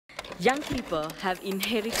Young people have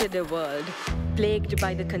inherited a world plagued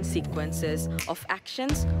by the consequences of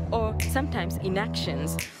actions or sometimes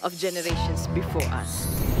inactions of generations before us.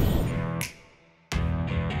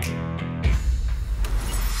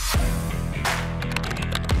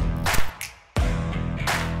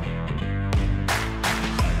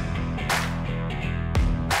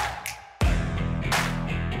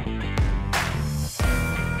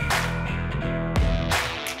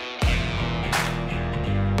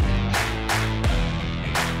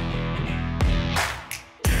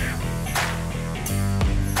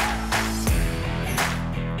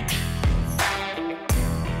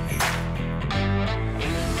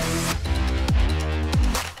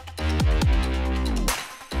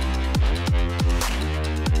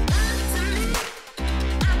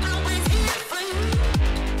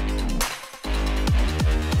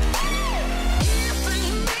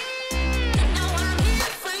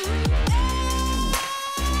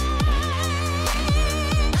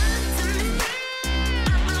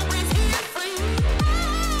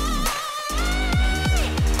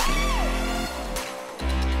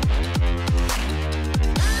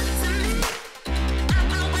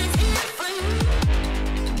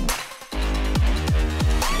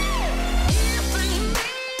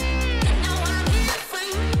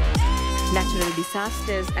 Natural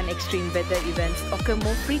disasters and extreme weather events occur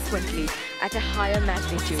more frequently at a higher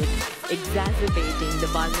magnitude, exacerbating the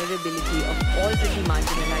vulnerability of already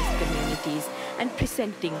marginalized communities and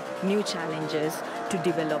presenting new challenges to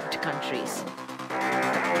developed countries.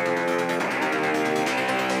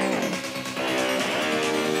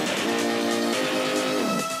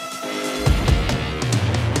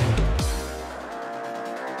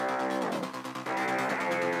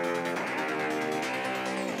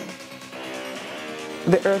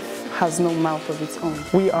 The earth has no mouth of its own.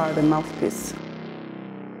 We are the mouthpiece.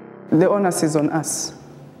 The onus is on us.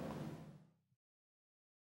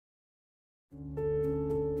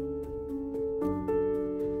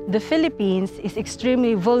 The Philippines is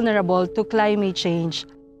extremely vulnerable to climate change.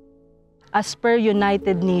 As per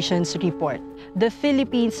United Nations report, the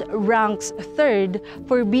Philippines ranks third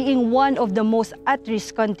for being one of the most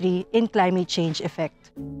at-risk countries in climate change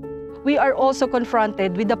effect. We are also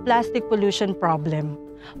confronted with the plastic pollution problem,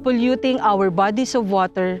 polluting our bodies of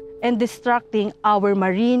water and destructing our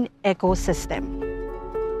marine ecosystem.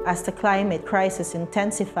 As the climate crisis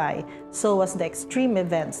intensifies, so as the extreme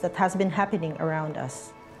events that has been happening around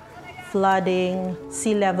us. Flooding,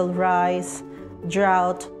 sea level rise,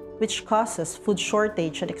 drought, which causes food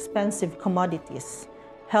shortage and expensive commodities.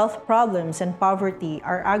 Health problems and poverty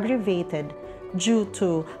are aggravated due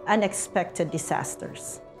to unexpected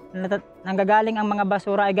disasters. Nanggagaling ang mga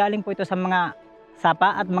basura ay galing po ito sa mga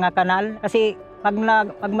sapa at mga kanal. Kasi pag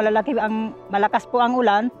malakas po ang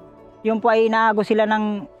ulan, yun po ay inaago sila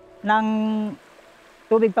ng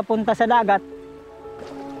tubig papunta sa dagat.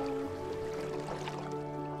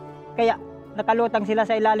 Kaya nakalutang sila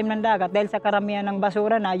sa ilalim ng dagat dahil sa karamihan ng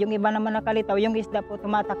basura na. Yung iba naman nakalitaw, yung isda po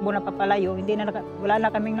tumatakbo na papalayo. Wala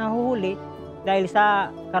na kaming nahuhuli dahil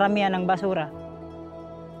sa karamihan ng basura.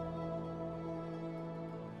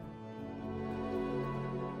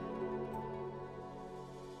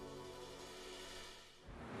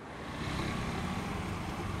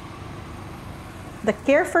 The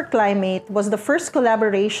Care for Climate was the first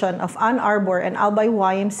collaboration of Ann Arbor and Albay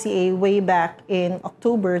YMCA way back in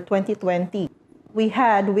October 2020. We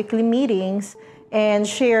had weekly meetings and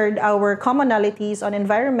shared our commonalities on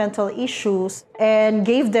environmental issues and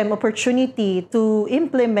gave them opportunity to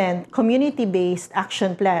implement community-based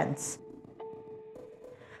action plans.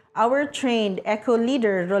 Our trained eco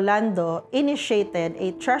leader, Rolando, initiated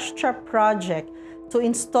a trash trap project to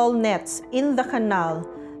install nets in the canal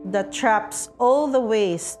that traps all the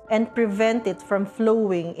waste and prevent it from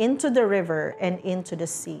flowing into the river and into the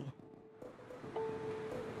sea.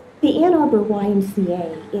 The Ann Arbor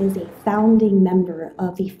YMCA is a founding member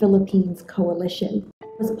of the Philippines Coalition.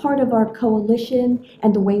 As part of our coalition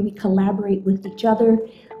and the way we collaborate with each other,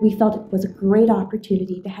 we felt it was a great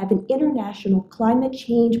opportunity to have an international climate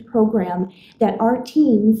change program that our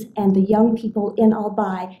teens and the young people in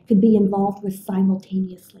Albay could be involved with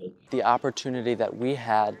simultaneously. The opportunity that we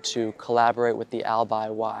had to collaborate with the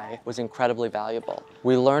Albay Y was incredibly valuable.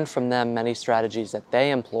 We learned from them many strategies that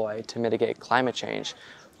they employ to mitigate climate change,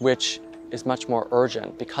 which is much more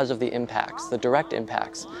urgent because of the impacts, the direct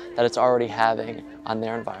impacts that it's already having on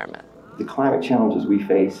their environment. The climate challenges we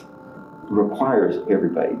face requires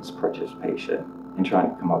everybody's participation in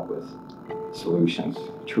trying to come up with solutions.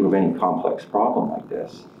 True of any complex problem like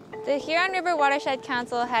this. The Huron River Watershed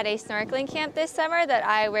Council had a snorkeling camp this summer that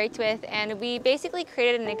I worked with, and we basically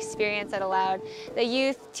created an experience that allowed the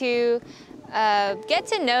youth to get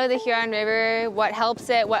to know the Huron River, what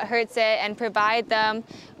helps it, what hurts it, and provide them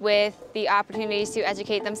with the opportunities to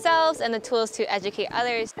educate themselves and the tools to educate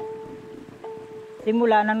others.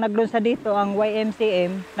 Simula nang naglunsa dito ang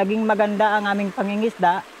YMCA, naging maganda ang aming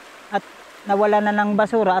pangingisda at nawala na ng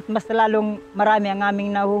basura at mas lalong marami ang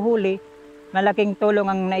aming nahuhuli. Malaking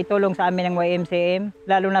tulong ang naitulong sa amin ng YMCA,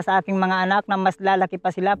 lalo na sa aking mga anak na mas lalaki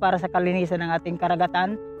pa sila para sa kalinisan ng ating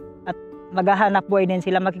karagatan at maghahanap buhay din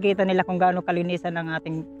sila, makikita nila kung gaano kalinisan ang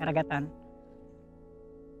ating karagatan.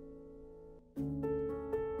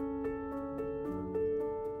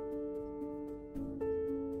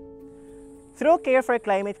 Through Care for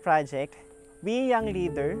Climate Project, we young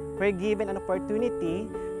leaders were given an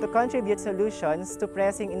opportunity to contribute solutions to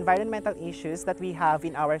pressing environmental issues that we have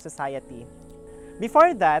in our society.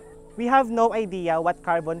 Before that, we have no idea what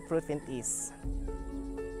carbon footprint is.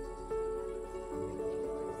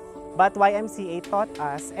 But YMCA taught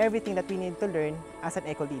us everything that we need to learn as an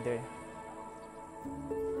eco-leader.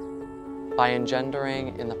 By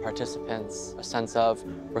engendering in the participants a sense of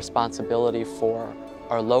responsibility for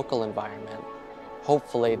our local environment,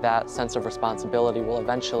 hopefully that sense of responsibility will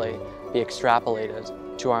eventually be extrapolated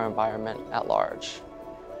to our environment at large.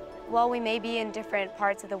 While we may be in different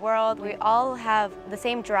parts of the world, we all have the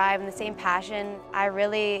same drive and the same passion. I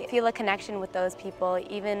really feel a connection with those people.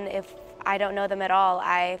 Even if I don't know them at all,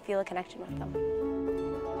 I feel a connection with them.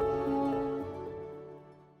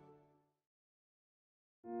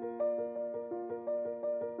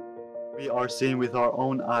 We are seeing with our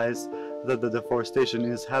own eyes that the deforestation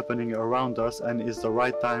is happening around us and is the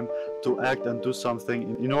right time to act and do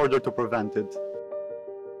something in order to prevent it.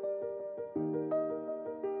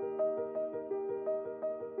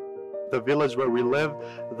 The village where we live,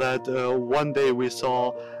 that one day we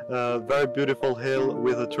saw a very beautiful hill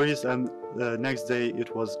with the trees and the next day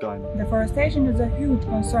it was gone. Deforestation is a huge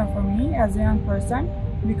concern for me as a young person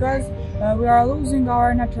because we are losing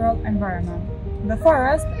our natural environment. The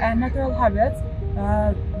forest and natural habits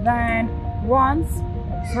that once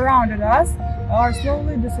surrounded us are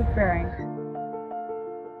slowly disappearing.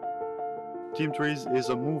 Team Trees is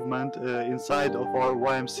a movement inside of our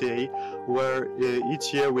YMCA where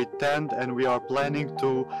each year we tend and we are planning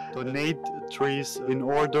to donate trees in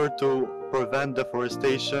order to prevent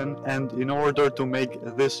deforestation and in order to make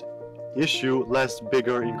this issue less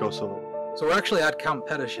bigger in Kosovo. So we're actually at Camp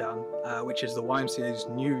Pedashan, which is the YMCA's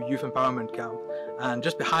new youth empowerment camp, and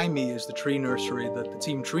just behind me is the tree nursery that the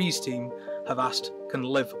Team Trees team have asked can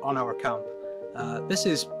live on our camp. This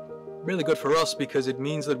is really good for us because it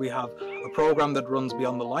means that we have a program that runs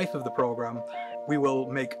beyond the life of the program. We will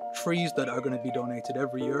make trees that are going to be donated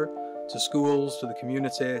every year to schools, to the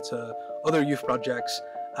community, to other youth projects.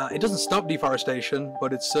 It doesn't stop deforestation,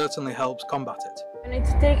 but it certainly helps combat it. And it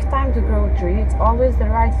takes time to grow a tree. It's always the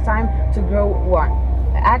right time to grow one.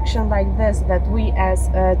 Action like this that we as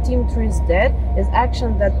Team Trees did is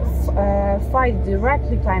action that fight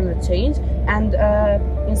directly climate change and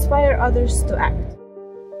inspire others to act.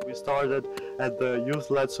 We started at the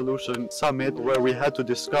Youth-Led Solution Summit where we had to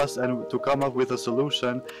discuss and to come up with a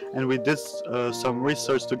solution, and we did some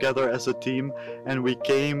research together as a team, and we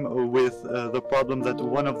came with the problem that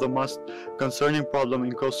one of the most concerning problem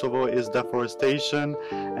in Kosovo is deforestation,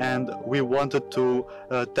 and we wanted to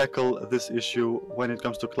tackle this issue when it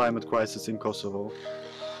comes to climate crisis in Kosovo.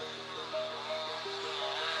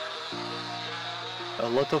 A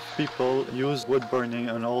lot of people use wood burning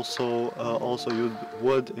and also use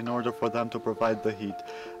wood in order for them to provide the heat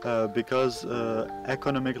because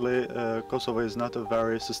economically Kosovo is not a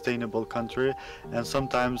very sustainable country, and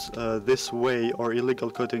sometimes this way or illegal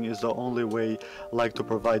cutting is the only way like to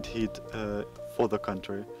provide heat for the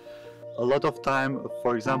country. A lot of time,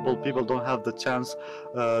 for example, people don't have the chance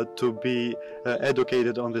to be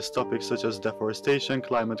educated on this topic such as deforestation,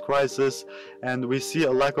 climate crisis, and we see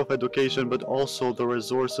a lack of education but also the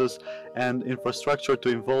resources and infrastructure to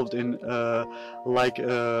involved in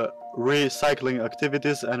recycling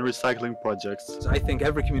activities and recycling projects. I think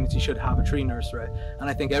every community should have a tree nursery, and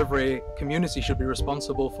I think every community should be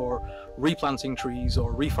responsible for replanting trees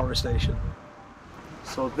or reforestation.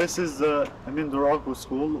 So this is the Aminduraku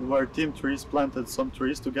school where Team Trees planted some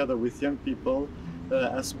trees together with young people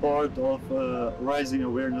as part of a rising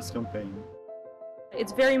awareness campaign.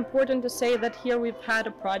 It's very important to say that here we've had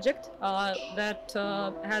a project that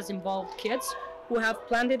has involved kids who have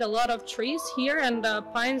planted a lot of trees here and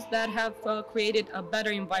pines that have created a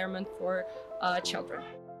better environment for children.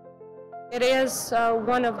 It is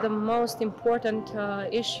one of the most important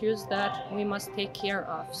issues that we must take care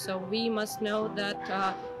of. So we must know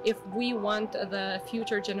that if we want the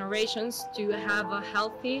future generations to have a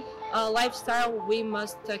healthy lifestyle, we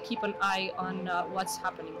must keep an eye on what's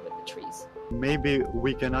happening with the trees. Maybe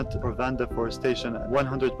we cannot prevent deforestation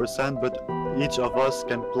 100%, but each of us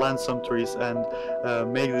can plant some trees and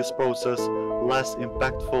make this process less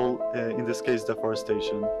impactful, in this case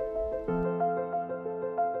deforestation.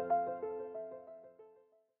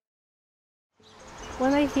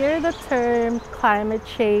 When I hear the term climate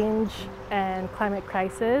change and climate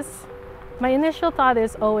crisis, my initial thought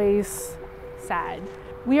is always sad.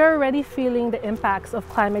 We are already feeling the impacts of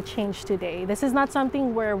climate change today. This is not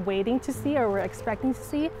something we're waiting to see or we're expecting to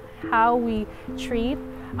see. How we treat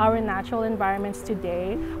our natural environments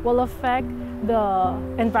today will affect the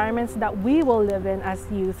environments that we will live in as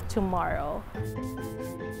youth tomorrow.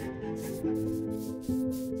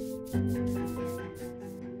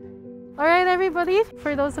 All right, everybody,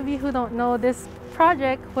 for those of you who don't know, this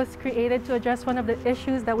project was created to address one of the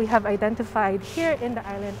issues that we have identified here in the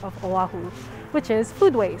island of Oahu, which is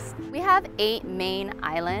food waste. We have 8 main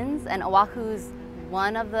islands, and Oahu's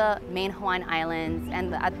one of the main Hawaiian islands,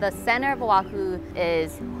 and at the center of Oahu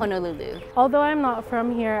is Honolulu. Although I'm not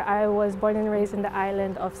from here, I was born and raised in the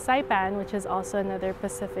island of Saipan, which is also another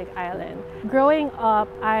Pacific island. Growing up,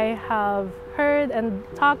 I have heard and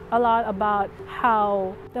talked a lot about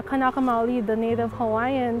how the Kanaka Maoli, the native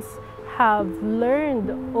Hawaiians, have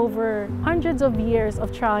learned over hundreds of years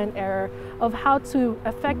of trial and error of how to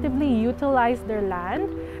effectively utilize their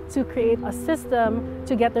land to create a system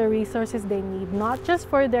to get the resources they need, not just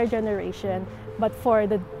for their generation, but for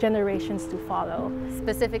the generations to follow.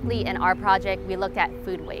 Specifically in our project, we looked at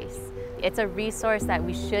food waste. It's a resource that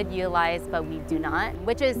we should utilize, but we do not,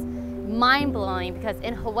 which is mind-blowing because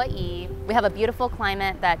in Hawaii, we have a beautiful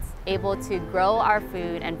climate that's able to grow our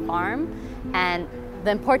food and farm, and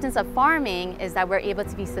the importance of farming is that we're able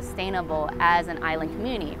to be sustainable as an island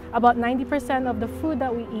community. About 90% of the food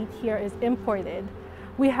that we eat here is imported.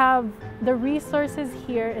 We have the resources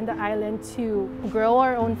here in the island to grow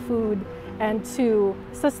our own food and to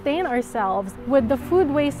sustain ourselves. With the food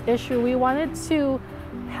waste issue, we wanted to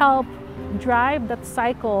help drive that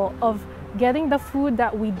cycle of getting the food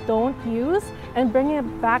that we don't use and bringing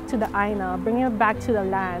it back to the aina, bringing it back to the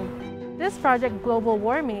land. This project, Global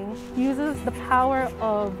Warming, uses the power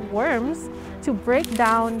of worms to break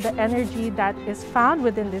down the energy that is found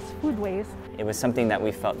within this food waste. It was something that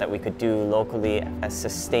we felt that we could do locally,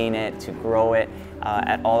 sustain it, to grow it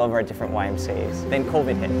at all of our different YMCAs. Then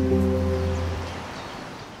COVID hit.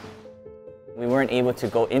 We weren't able to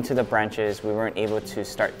go into the branches, we weren't able to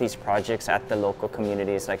start these projects at the local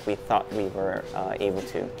communities like we thought we were able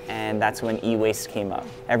to. And that's when e-waste came up.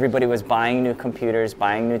 Everybody was buying new computers,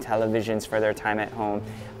 buying new televisions for their time at home.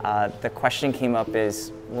 The question came up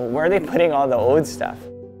is, well, where are they putting all the old stuff?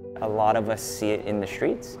 A lot of us see it in the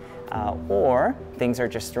streets, or things are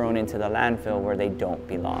just thrown into the landfill where they don't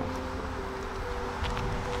belong.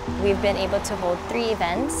 We've been able to hold 3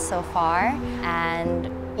 events so far,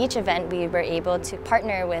 and each event we were able to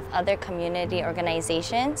partner with other community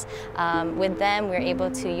organizations. With them, we're able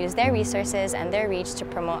to use their resources and their reach to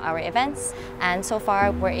promote our events. And so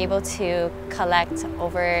far, we're able to collect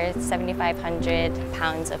over 7,500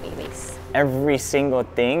 pounds of e-waste. Every single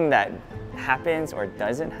thing that happens or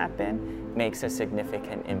doesn't happen makes a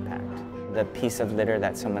significant impact. The piece of litter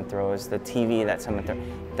that someone throws, the TV that someone throws,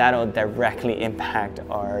 that'll directly impact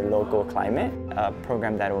our local climate. A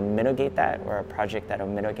program that will mitigate that, or a project that will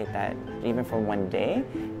mitigate that, even for one day,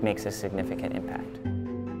 makes a significant impact.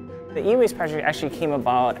 The e-waste project actually came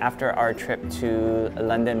about after our trip to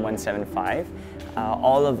London 175.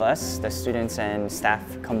 All of us, the students and staff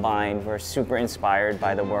combined, were super inspired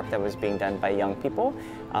by the work that was being done by young people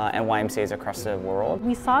and YMCAs across the world.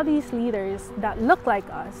 We saw these leaders that look like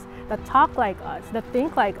us, that talk like us, that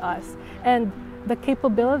think like us, and the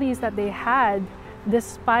capabilities that they had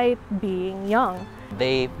despite being young.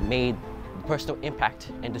 They made personal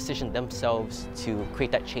impact and decision themselves to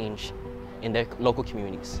create that change in their local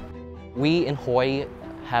communities. We in Hawaii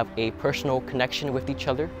have a personal connection with each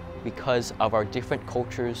other because of our different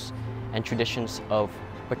cultures and traditions of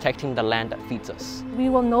protecting the land that feeds us. We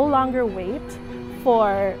will no longer wait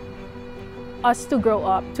for us to grow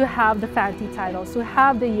up, to have the fancy titles, to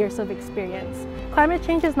have the years of experience. Climate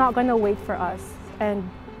change is not going to wait for us, and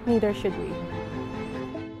neither should we.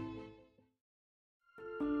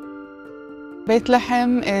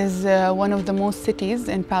 Bethlehem is one of the most cities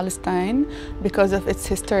in Palestine because of its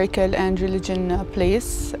historical and religion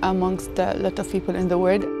place amongst a lot of people in the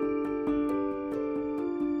world.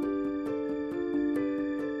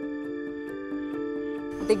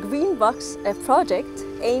 The Green Box project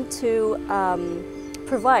aimed to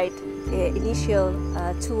provide initial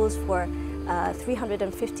tools for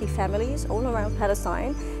 350 families all around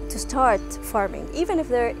Palestine to start farming. Even if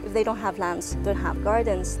they don't have lands, don't have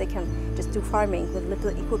gardens, they can just do farming with little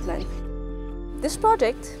equipment. This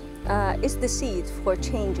project is the seed for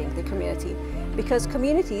changing the community, because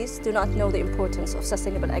communities do not know the importance of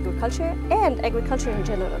sustainable agriculture and agriculture in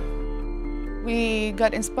general. We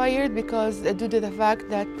got inspired because due to the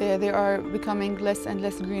fact that there are becoming less and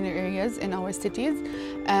less greener areas in our cities,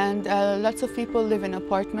 and lots of people live in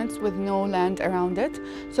apartments with no land around it.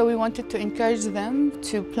 So we wanted to encourage them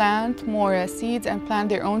to plant more seeds and plant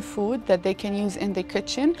their own food that they can use in their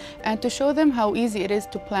kitchen, and to show them how easy it is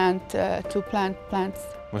to plant plants.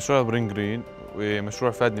 مشروع برين جرين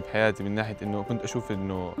ومشروع فادني بحياتي من ناحية إنه كنت أشوف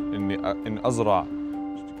إنه إني أزرع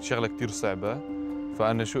شغلة كتير صعبة.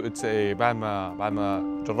 فأنا بعد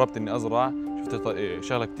ما جربت إني أزرع شفت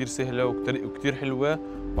شغلة كتير سهلة وكتير حلوة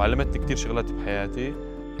وعلمتني كتير شغلات بحياتي.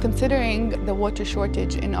 Considering the water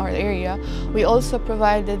shortage in our area, we also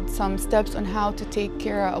provided some steps on how to take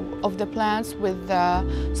care of the plants with the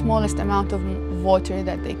smallest amount of water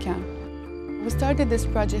that they can. We started this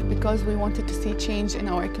project because we wanted to see change in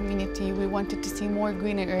our community. We wanted to see more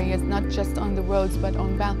greener areas, not just on the roads, but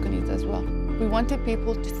on balconies as well. We wanted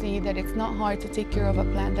people to see that it's not hard to take care of a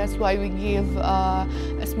plant. That's why we gave a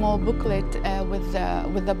small booklet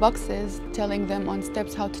with the boxes telling them on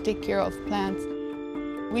steps how to take care of plants.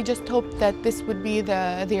 We just hoped that this would be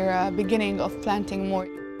their beginning of planting more.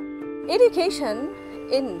 Education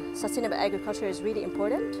in sustainable agriculture is really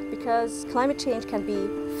important because climate change can be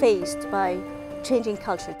faced by changing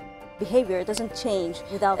culture. Behavior doesn't change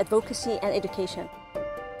without advocacy and education.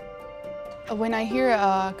 When I hear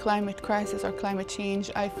a climate crisis or climate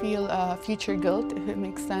change, I feel future guilt, if it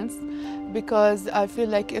makes sense, because I feel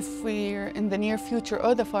like if we're in the near future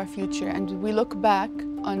or the far future and we look back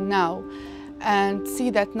on now and see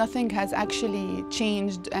that nothing has actually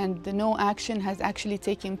changed and no action has actually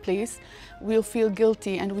taken place, we'll feel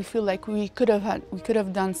guilty and we feel like we could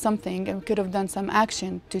have done something and we could have done some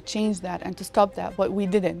action to change that and to stop that, but we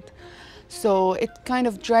didn't. So it kind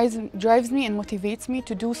of drives me and motivates me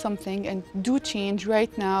to do something and do change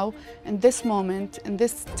right now, in this moment, in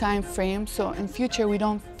this time frame, so in future we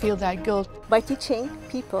don't feel that guilt. By teaching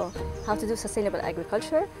people how to do sustainable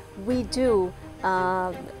agriculture, we do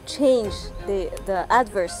change the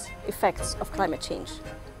adverse effects of climate change.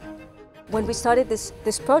 When we started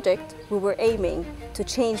this project, we were aiming to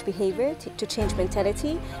change behavior, to change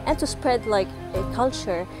mentality, and to spread like a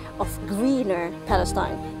culture of greener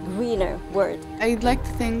Palestine, greener world. I'd like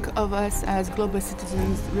to think of us as global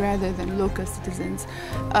citizens rather than local citizens.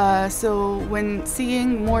 So when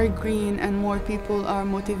seeing more green and more people are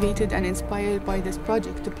motivated and inspired by this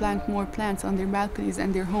project to plant more plants on their balconies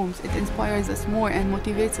and their homes, it inspires us more and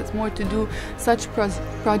motivates us more to do such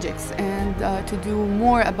projects and to do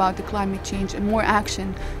more about the climate change and more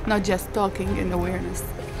action, not just talking and awareness.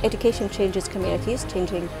 Education changes communities,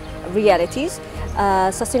 changing realities.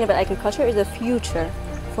 Sustainable agriculture is the future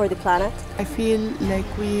for the planet. I feel like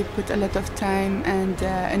we put a lot of time and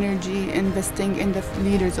energy investing in the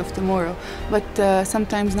leaders of tomorrow, but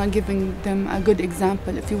sometimes not giving them a good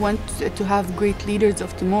example. If you want to have great leaders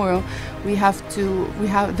of tomorrow,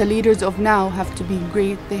 the leaders of now have to be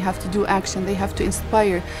great. They have to do action. They have to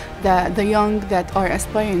inspire the young that are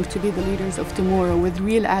aspiring to be the leaders of tomorrow with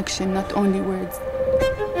real action, not only words.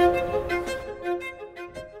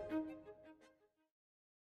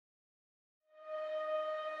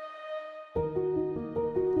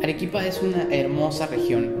 Arequipa es una hermosa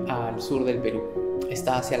región al sur del Perú.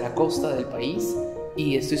 Está hacia la costa del país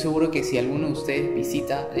y estoy seguro que si alguno de ustedes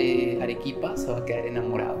visita Arequipa se va a quedar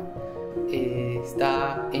enamorado.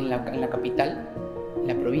 Está en la capital, en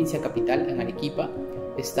la provincia capital, en Arequipa,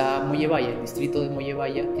 está Mollevaya, el distrito de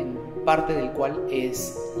Mollevaya, en parte del cual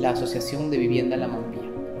es la Asociación de Vivienda La Mampía.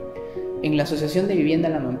 En la Asociación de Vivienda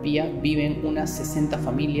La Mampía viven unas 60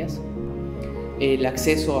 familias. El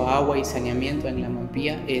acceso a agua y saneamiento en La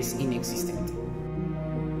Mampía es inexistente.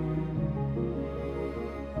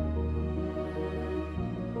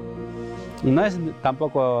 No es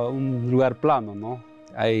tampoco un lugar plano, ¿no?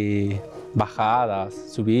 Hay bajadas,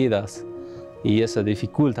 subidas y eso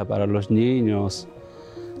dificulta para los niños.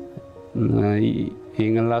 Y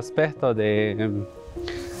en el aspecto del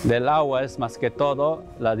agua es más que todo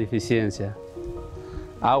la deficiencia,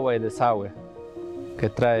 agua y desagüe, que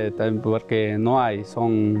trae también porque no hay,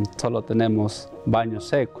 solo tenemos baños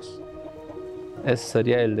secos. Ese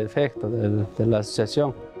sería el defecto de la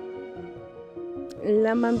asociación.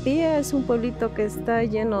 La Mampía es un pueblito que está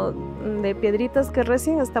lleno de piedritas que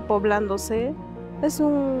recién está poblándose Es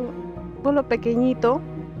un pueblo pequeñito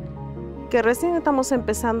que recién estamos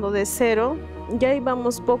empezando de cero. Ya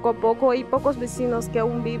íbamos poco a poco, hay pocos vecinos que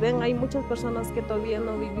aún viven, hay muchas personas que todavía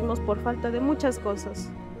no vivimos por falta de muchas cosas.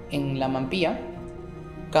 En La Mampía,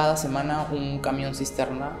 cada semana un camión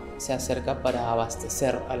cisterna se acerca para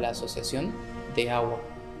abastecer a la asociación de agua.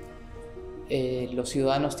 Los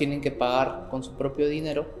ciudadanos tienen que pagar con su propio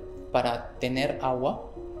dinero para tener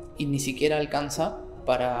agua y ni siquiera alcanza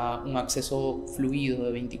para un acceso fluido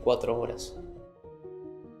de 24 horas.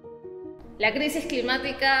 La crisis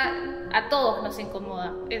climática a todos nos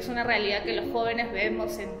incomoda. Es una realidad que los jóvenes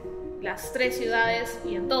vemos en las 3 ciudades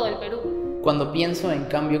y en todo el Perú. Cuando pienso en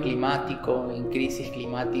cambio climático, en crisis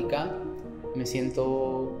climática, me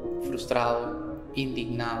siento frustrado,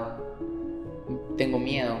 indignado, tengo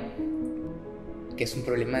miedo, que es un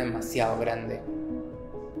problema demasiado grande.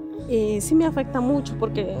 Y sí me afecta mucho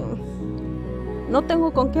porque no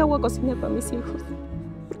tengo con qué agua cocinar para mis hijos.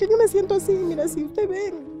 Porque yo me siento así, mira, si ustedes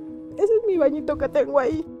ven. Ese es mi bañito que tengo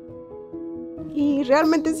ahí. Y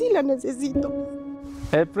realmente sí la necesito.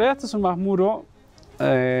 El proyecto es un más muro.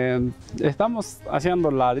 Estamos haciendo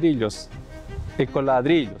ladrillos,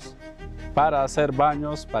 ecoladrillos, para hacer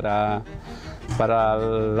baños para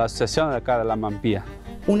la asociación de acá de La Mampía.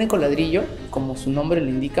 Un ecoladrillo, como su nombre lo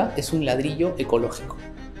indica, es un ladrillo ecológico,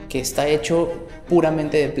 que está hecho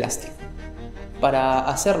puramente de plástico. Para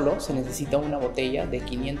hacerlo se necesita una botella de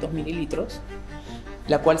 500 mililitros,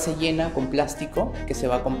 la cual se llena con plástico que se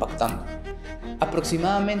va compactando.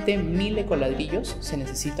 Aproximadamente 1000 ecoladrillos se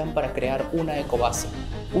necesitan para crear una ecobase.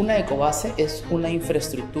 Una ecobase es una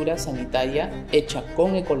infraestructura sanitaria hecha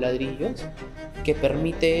con ecoladrillos que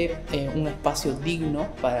permite un espacio digno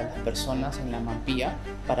para las personas en La Mampía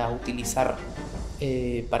para utilizar,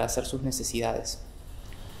 para hacer sus necesidades.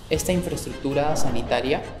 Esta infraestructura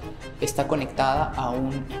sanitaria está conectada a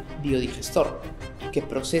un biodigestor que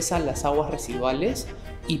procesa las aguas residuales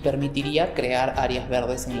y permitiría crear áreas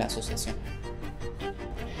verdes en la asociación.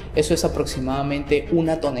 Eso es aproximadamente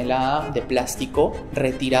 1 tonelada de plástico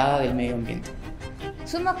retirada del medio ambiente.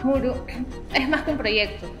 Sumapuru es más que un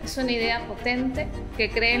proyecto, es una idea potente que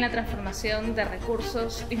cree en la transformación de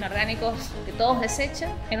recursos inorgánicos que todos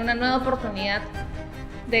desechan en una nueva oportunidad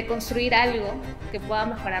de construir algo que pueda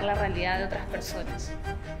mejorar la realidad de otras personas.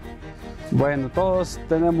 Bueno, todos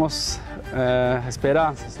tenemos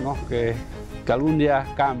esperanzas, ¿no? Que algún día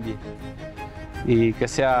cambie y que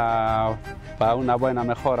sea para una buena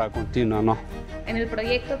mejora continua, ¿no? En el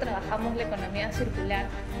proyecto trabajamos la economía circular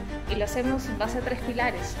y lo hacemos en base a 3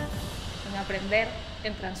 pilares: en aprender,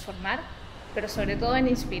 en transformar, pero sobre todo en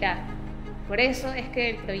inspirar. Por eso es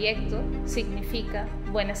que el proyecto significa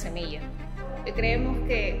buena semilla. Creemos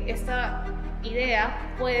que esta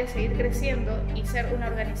idea puede seguir creciendo y ser una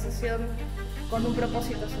organización con un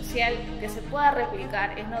propósito social que se pueda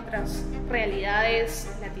replicar en otras realidades,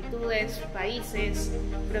 latitudes, países,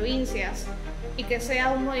 provincias, y que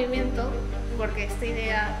sea un movimiento porque esta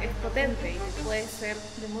idea es potente y que puede ser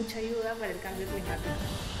de mucha ayuda para el cambio climático.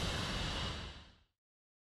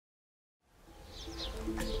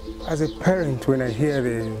 As a parent, when I hear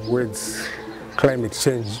the words climate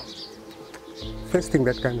change, first thing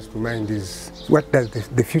that comes to mind is what does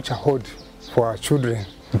the future hold for our children?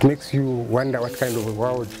 It makes you wonder what kind of a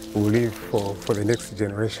world we'll live for the next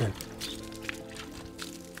generation.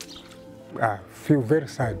 I feel very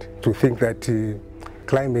sad to think that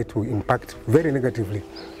climate will impact very negatively,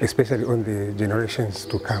 especially on the generations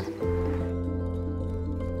to come.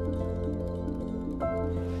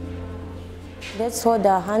 Let's hold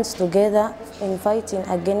our hands together in fighting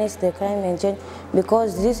against the climate change,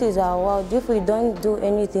 because this is our world. If we don't do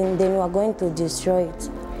anything, then we are going to destroy it.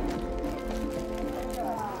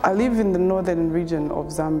 I live in the northern region of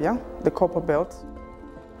Zambia, the Copper Belt.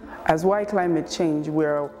 As why climate change,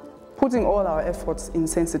 we're putting all our efforts in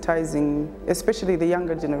sensitizing, especially the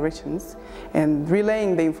younger generations, and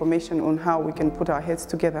relaying the information on how we can put our heads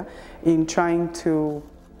together in trying to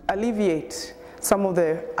alleviate some of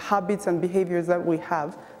the habits and behaviors that we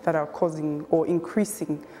have that are causing or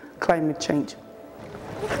increasing climate change.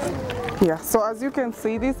 Yeah, so as you can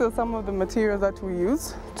see, these are some of the materials that we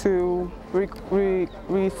use to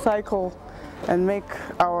recycle and make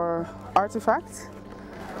our artifacts.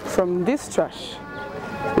 From this trash,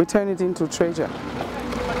 we turn it into treasure.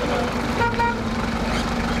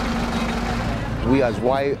 We as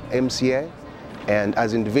YMCA and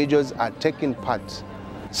as individuals are taking part,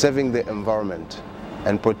 saving the environment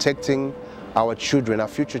and protecting our children, our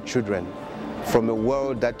future children, from a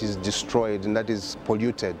world that is destroyed and that is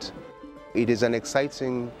polluted. It is an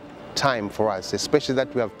exciting time for us, especially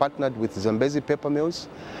that we have partnered with Zambezi Paper Mills,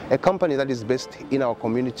 a company that is based in our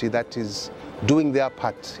community that is doing their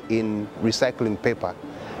part in recycling paper.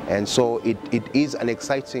 And so it is an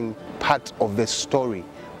exciting part of the story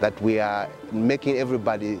that we are making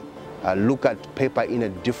everybody look at paper in a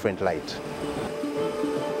different light.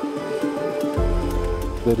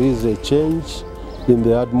 There is a change in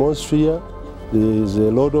the atmosphere. There is a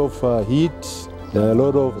lot of heat, there are a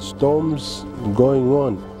lot of storms going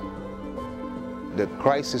on. The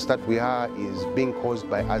crisis that we are is being caused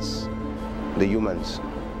by us, the humans.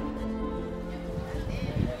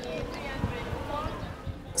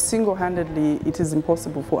 Single-handedly, it is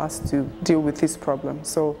impossible for us to deal with this problem.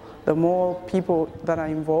 So the more people that are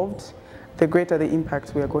involved, the greater the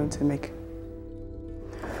impact we are going to make.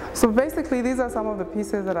 So basically, these are some of the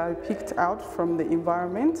pieces that I picked out from the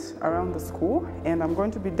environment around the school, and I'm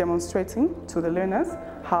going to be demonstrating to the learners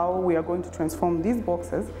how we are going to transform these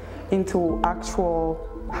boxes into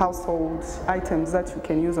actual household items that you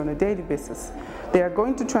can use on a daily basis. They are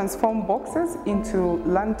going to transform boxes into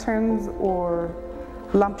lanterns or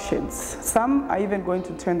lampshades. Some are even going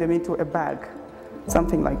to turn them into a bag,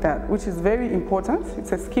 something like that, which is very important.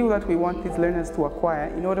 It's a skill that we want these learners to acquire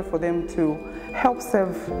in order for them to help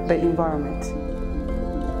serve the environment.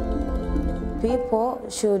 People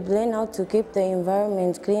should learn how to keep the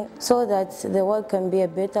environment clean so that the world can be a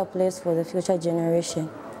better place for the future generation.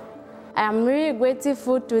 I am really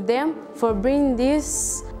grateful to them for bringing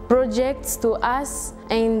these projects to us,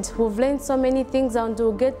 and we've learned so many things and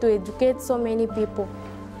we'll get to educate so many people.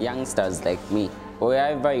 Youngsters like me,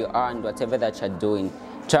 wherever you are and whatever that you're doing,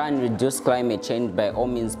 try and reduce climate change by all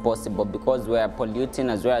means possible, because we are polluting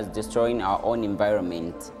as well as destroying our own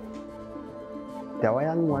environment. The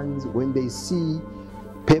young ones, when they see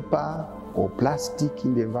paper or plastic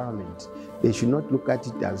in the environment, they should not look at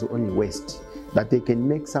it as only waste, that they can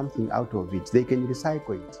make something out of it, they can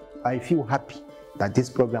recycle it. I feel happy that this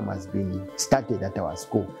program has been started at our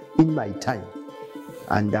school in my time,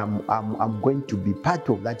 and I'm going to be part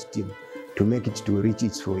of that team to make it to reach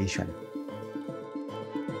its fruition.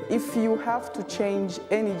 If you have to change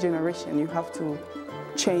any generation, you have to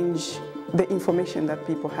change the information that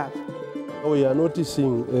people have. We are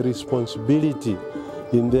noticing a responsibility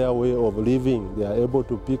in their way of living. They are able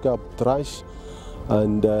to pick up trash,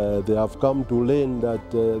 and they have come to learn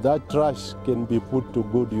that that trash can be put to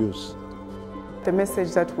good use. The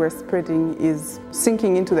message that we're spreading is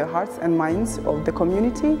sinking into the hearts and minds of the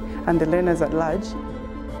community and the learners at large.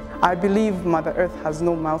 I believe Mother Earth has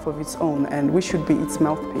no mouth of its own, and we should be its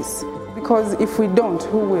mouthpiece. Because if we don't,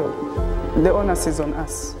 who will? The onus is on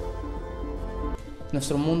us.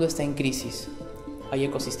 Nuestro mundo está en crisis. Hay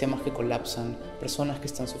ecosistemas que colapsan, personas que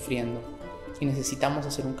están sufriendo, y necesitamos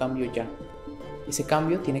hacer un cambio ya. Ese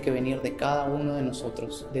cambio tiene que venir de cada uno de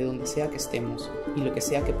nosotros, de donde sea que estemos y lo que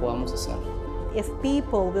sea que podamos hacer. If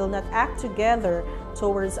people will not act together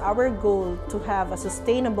towards our goal to have a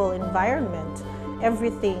sustainable environment,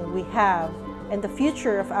 everything we have and the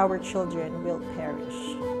future of our children will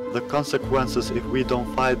perish. The consequences, if we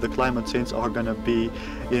don't fight the climate change, are going to be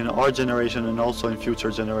in our generation and also in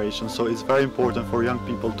future generations. So it's very important for young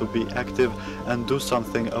people to be active and do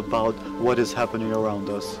something about what is happening around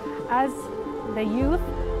us. As the youth,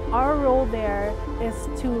 our role there is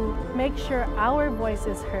to make sure our voice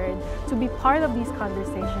is heard, to be part of these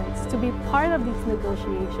conversations, to be part of these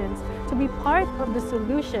negotiations, to be part of the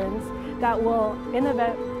solutions that will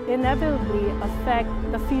inevitably affect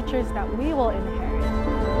the futures that we will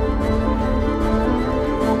inherit.